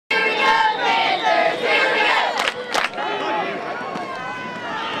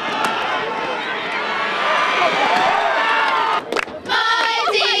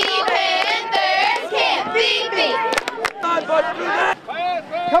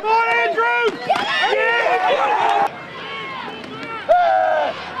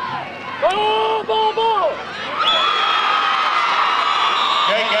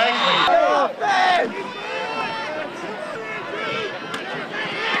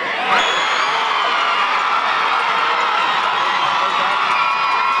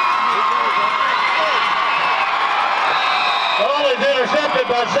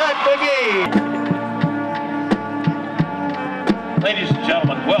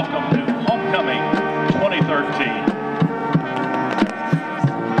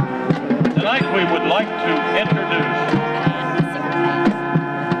introduce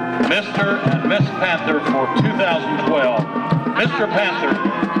Mr. and Miss Panther for 2012. Mr. Panther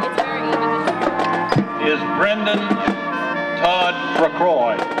is Brendan Todd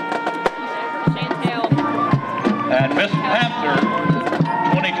Fracroy. And Miss Panther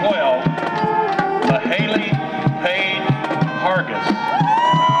 2012, the Haley Page Hargis.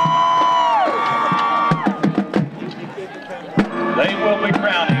 They will be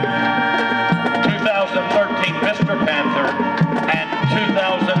crowning 2013 Mr. Panther and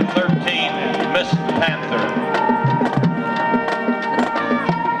 2013 Miss Panther.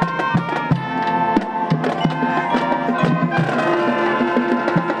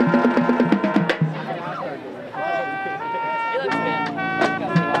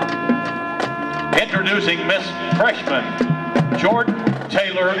 Introducing Miss Freshman, Jordan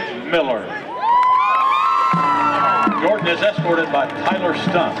Taylor Miller. Jordan is escorted by Tyler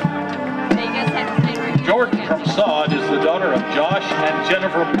Stunt. Jordan from Sod is the daughter of Josh and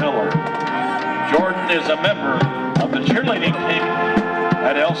Jennifer Miller. Jordan is a member of the cheerleading team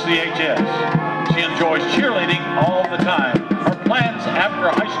at LCHS. She enjoys cheerleading all the time. Her plans after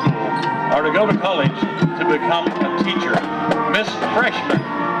high school are to go to college to become a teacher. Miss Freshman,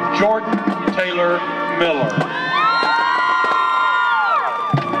 Jordan Taylor Miller.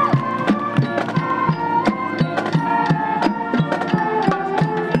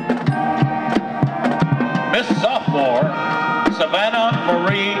 Miss Sophomore, Savannah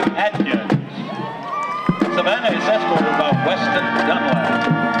Marie Atkins. Savannah is escorted by Weston Dunlap.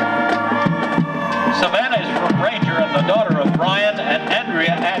 Savannah is from Ranger and the daughter of Brian and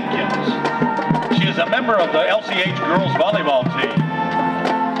Andrea Atkins. She is a member of the LCH girls volleyball team.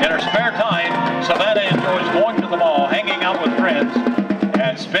 In her spare time, Savannah enjoys going to the mall, hanging out with friends,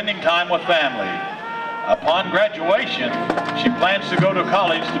 and spending time with family. Upon graduation, she plans to go to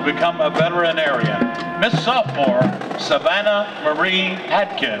college to become a veterinarian. Miss Sophomore, Savannah Marie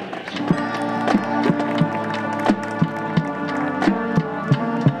Atkins.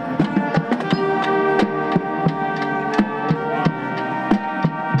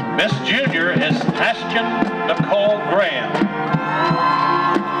 Miss Junior is Ashton Nicole Graham.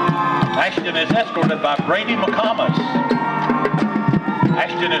 Ashton is escorted by Brady McComas.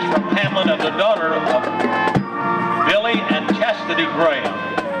 Ashton is from Hamlin and the daughter of Billy and Chastity Graham.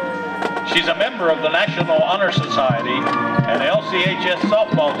 She's a member of the National Honor Society and LCHS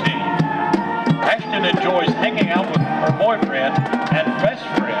softball team. Ashton enjoys hanging out with her boyfriend and best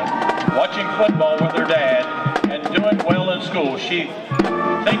friend, watching football with her dad, and doing well in school. She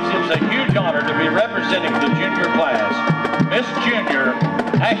thinks it's a huge honor to be representing the junior class. Miss Junior,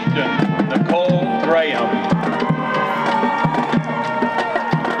 Ashton Nicole Graham.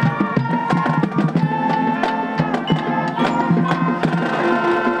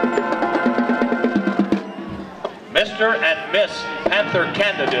 Mr. and Miss Panther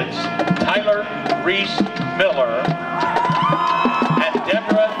candidates, Tyler Reese Miller and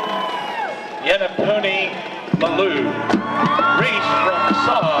Deborah Yenapuni Malou. Reese from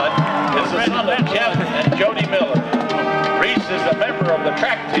Sod is the son of Jeff and Jody Miller. Reese is a member of the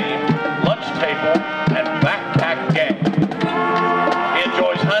track team, lunch table, and backpack gang. He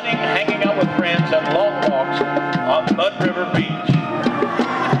enjoys hunting, hanging out with friends, and long walks on Mud River Beach.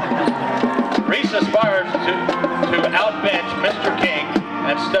 Reese aspires to outbench Mr. King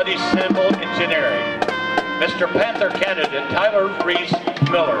and study civil engineering. Mr. Panther candidate Tyler Reese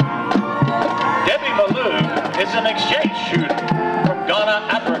Miller. Debbie Malou is an exchange student from Ghana,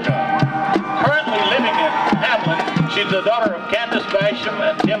 Africa. Currently living in Hamlin, she's the daughter of Candace Basham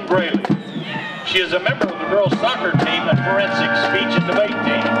and Tim Grayley. She is a member of the girls' soccer team and forensic speech and debate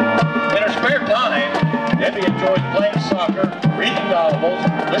team. In her spare time, Debbie enjoys playing soccer, reading novels,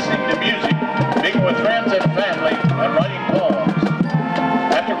 listening to music, being with friends and family, and writing poems.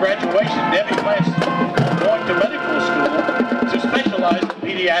 After graduation, Debbie plans on going to medical school to specialize in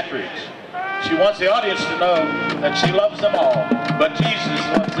pediatrics. She wants the audience to know that she loves them all, but Jesus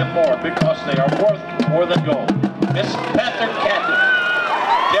loves them more because they are worth more than gold. Miss Panther candidate,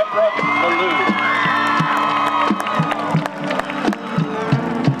 Deborah Malou.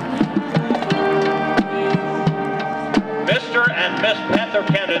 Mr. and Miss Panther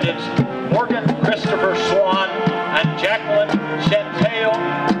candidates, Morgan Christopher Swan and Jacqueline Chantel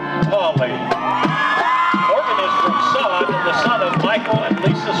Pauley. Morgan is from Sod and the son of Michael and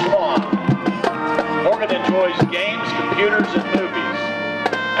Lisa Swan. Morgan enjoys games, computers, and movies.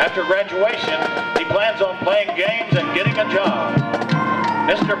 After graduation, he plans on playing games and getting a job.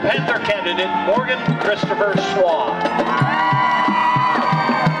 Mr. Panther candidate, Morgan Christopher Swan.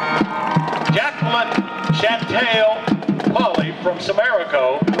 Jacqueline Chantel Polly from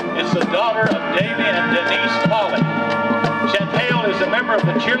Samarico is the daughter of Davy and Denise Polly. Chantel is a member of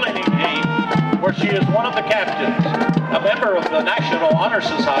the cheerleading team, where she is one of the captains, a member of the National Honor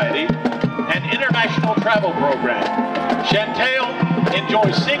Society and International Travel Program. Chantel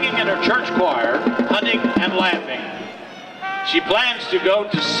enjoys singing in her church choir, hunting, and laughing. She plans to go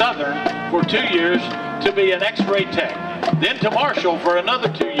to Southern for 2 years to be an X-ray tech, then to Marshall for another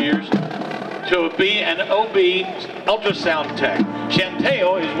 2 years to be an OB ultrasound tech.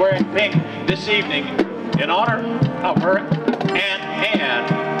 Chantel is wearing pink this evening in honor of her Aunt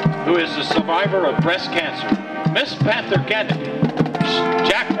Ann, who is a survivor of breast cancer. Miss Panther candidate,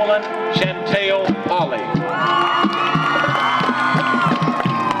 Jacqueline Chantel Polly.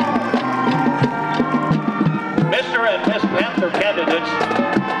 Mr. and Miss Panther candidates,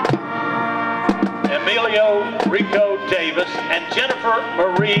 Emilio Rico Davis and Jennifer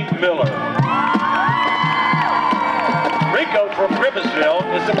Marie Miller. Rico from Griffithsville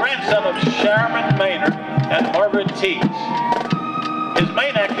is the grandson of Sherman Maynard and Margaret Teets. His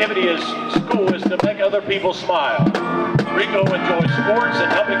main activity at school is to make other people smile. Rico enjoys sports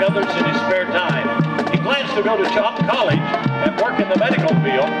and helping others in his spare time. He plans to go to college and work in the medical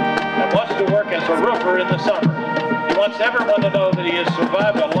field and wants to work as a roofer in the summer. He wants everyone to know that he has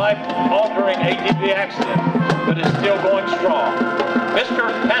survived a life-altering ATV accident, but is still going strong.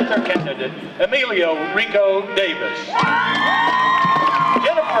 Mr. Panther candidate, Emilio Rico Davis.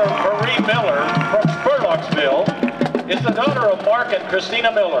 Jennifer Marie Miller from Spurlocksville is the daughter of Mark and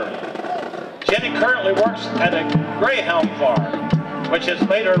Christina Miller. Jenny currently works at a greyhound farm, which has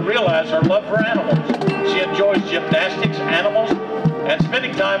made her realize her love for animals. She enjoys gymnastics, animals, and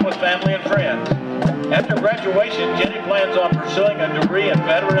spending time with family and friends. After graduation, Jenny plans on pursuing a degree in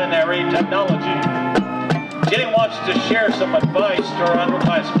veterinary technology. Jenny wants to share some advice to her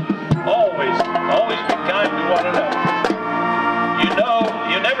underclassmen. Always be kind to one another.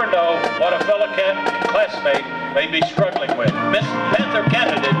 You never know what a fellow classmate may be struggling with. Miss Panther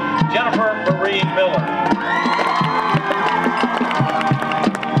candidate, Jennifer Marie Miller.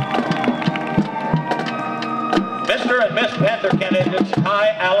 Mr. and Miss Panther candidates,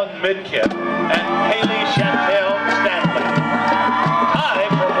 Ty Allen Midkiff and Haley Chantel Stanley. Ty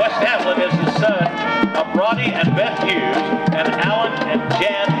from West Hamlin is the son of Ronnie and Beth Hughes and Alan and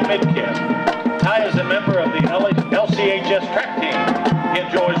Jan Midkiff. Ty is a member of the LCHS track team. He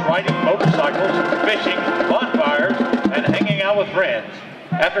enjoys riding motorcycles, fishing, bonfires, and hanging out with friends.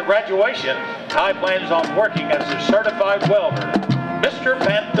 After graduation, Ty plans on working as a certified welder. Mr.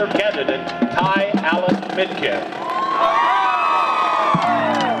 Panther candidate, Ty Allen Midkiff.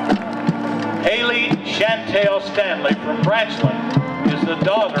 Haley Chantel Stanley from Branchland is the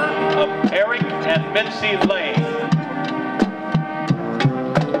daughter of Eric and Mitzi Lane.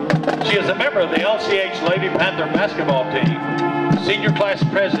 She is a member of the LCH Lady Panther basketball team, senior class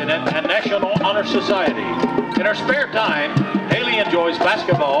president, and National Honor Society. In her spare time, Haley enjoys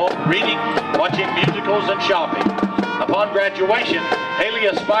basketball, reading, watching musicals, and shopping. Upon graduation, Haley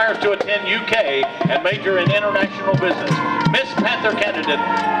aspires to attend UK and major in international business. Miss Panther candidate,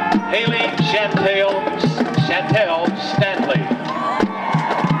 Haley Chantel Stanley.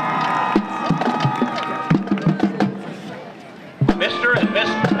 Mr. and Miss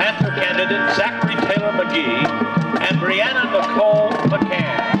Panther candidate, Zachary Taylor McGee and Brianna Nicole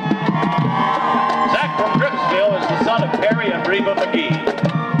McCann. Zach from Griffithsville is the son of Perry and Reba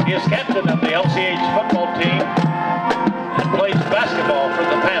McGee. He is captain of the LCH football team and plays basketball for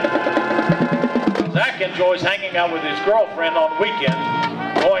the Panther. Zach enjoys hanging out with his girlfriend on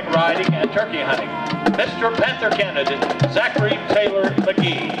weekends, going riding and turkey hunting. Mr. Panther candidate, Zachary Taylor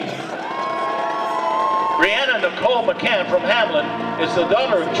McGee. Brianna Nicole McCann from Hamlin is the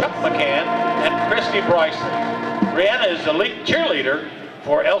daughter of Chuck McCann and Christy Bryson. Brianna is the lead cheerleader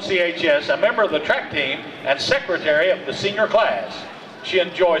for LCHS, a member of the track team, and secretary of the senior class. She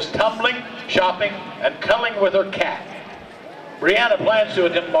enjoys tumbling, shopping, and cuddling with her cat. Brianna plans to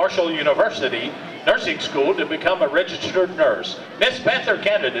attend Marshall University Nursing School to become a registered nurse. Miss Panther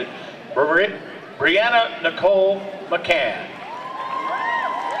candidate, Brianna Nicole McCann.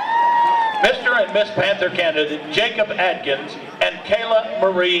 Mr. and Miss Panther candidate, Jacob Adkins and Kayla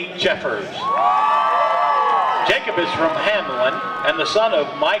Marie Jeffers. Jacob is from Hamlin and the son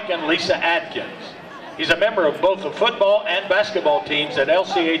of Mike and Lisa Adkins. He's a member of both the football and basketball teams at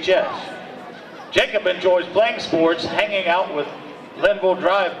LCHS. Jacob enjoys playing sports, hanging out with Linville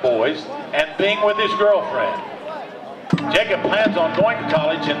Drive boys, and being with his girlfriend. Jacob plans on going to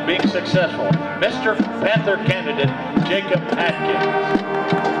college and being successful. Mr. Panther candidate, Jacob Atkins.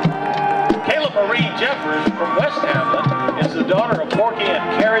 Kayla Marie Jeffers from West Hamlin is the daughter of Porky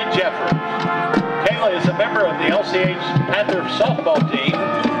and Carrie Jeffers. Kayla Kayla is a member of the LCH Panther softball team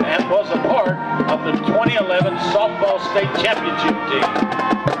and was a part of the 2011 softball state championship team.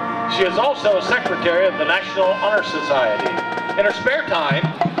 She is also a secretary of the National Honor Society. In her spare time,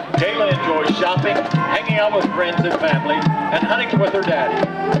 Kayla enjoys shopping, hanging out with friends and family, and hunting with her daddy.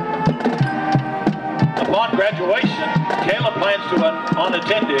 Upon graduation, Kayla plans on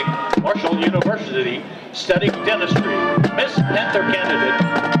attending Marshall University studying dentistry. Miss Panther candidate,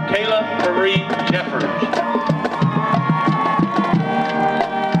 Kayla Marie Jeffers.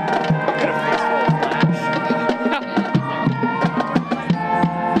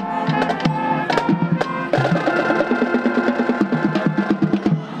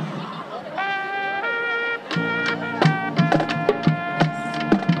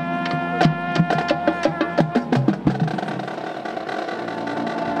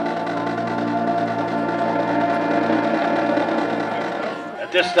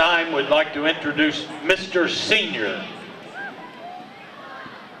 At this time, we'd like to introduce Mr. Senior,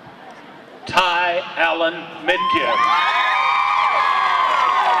 Ty Allen Midkiff.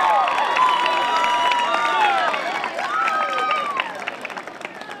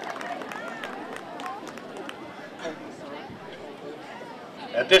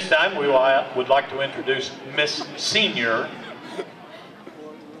 At this time, we would like to introduce Miss Senior,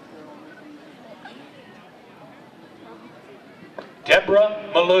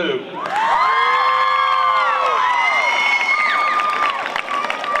 Deborah Malou.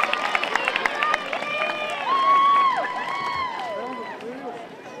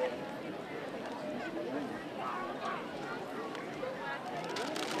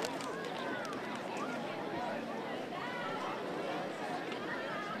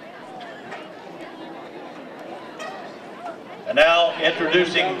 And now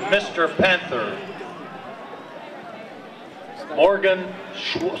introducing Mr. Panther, Morgan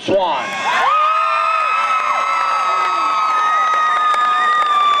Swan.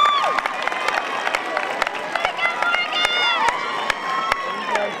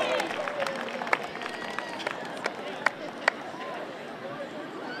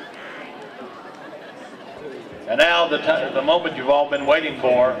 And now the moment you've all been waiting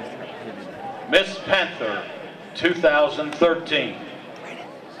for, Miss Panther 2013.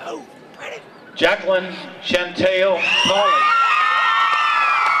 Jacqueline Chantel Collins.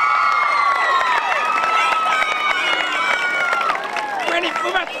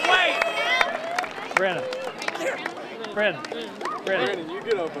 Move out the way! Brandon, you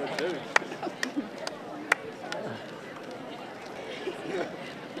get over there too.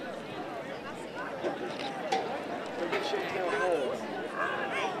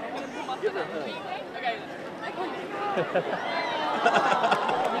 Give her a hug. Okay.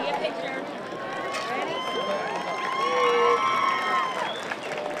 Let me get a picture. Ready?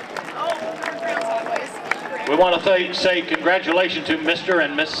 We want to say congratulations to Mr.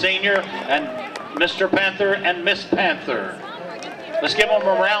 and Miss Senior and Mr. Panther and Miss Panther. Let's give them a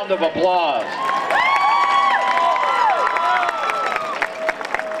round of applause.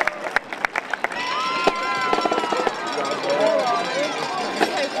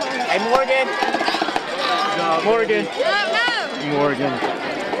 Hey, Morgan. Morgan. Morgan.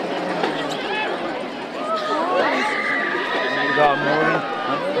 Good job, Morgan.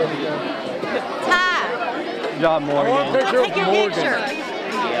 Ty. Good job, Morgan. I'll take your picture.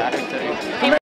 Yeah, I do too.